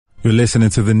You're listening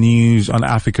to the news on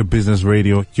Africa Business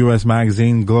Radio. U.S.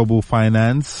 magazine Global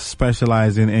Finance,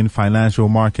 specializing in financial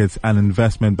markets and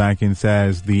investment banking,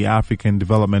 says the African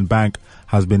Development Bank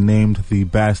has been named the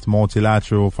best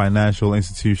multilateral financial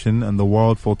institution in the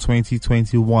world for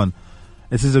 2021.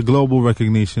 It is a global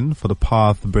recognition for the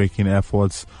path-breaking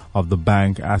efforts of the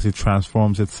bank as it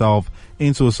transforms itself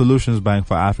into a solutions bank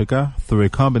for Africa through a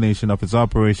combination of its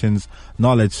operations,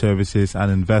 knowledge services,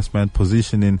 and investment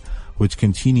positioning, which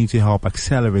continue to help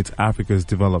accelerate Africa's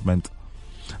development.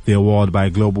 The award by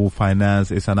Global Finance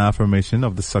is an affirmation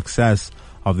of the success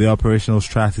of the operational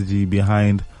strategy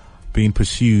behind being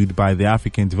pursued by the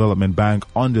African Development Bank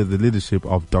under the leadership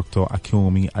of Dr.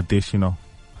 Akinwumi Adesina.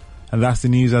 And that's the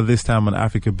news at this time on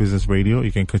Africa Business Radio.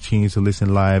 You can continue to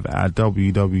listen live at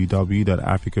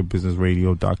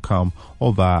www.africabusinessradio.com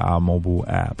or via our mobile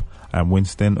app. I'm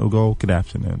Winston Ugo. Good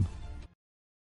afternoon.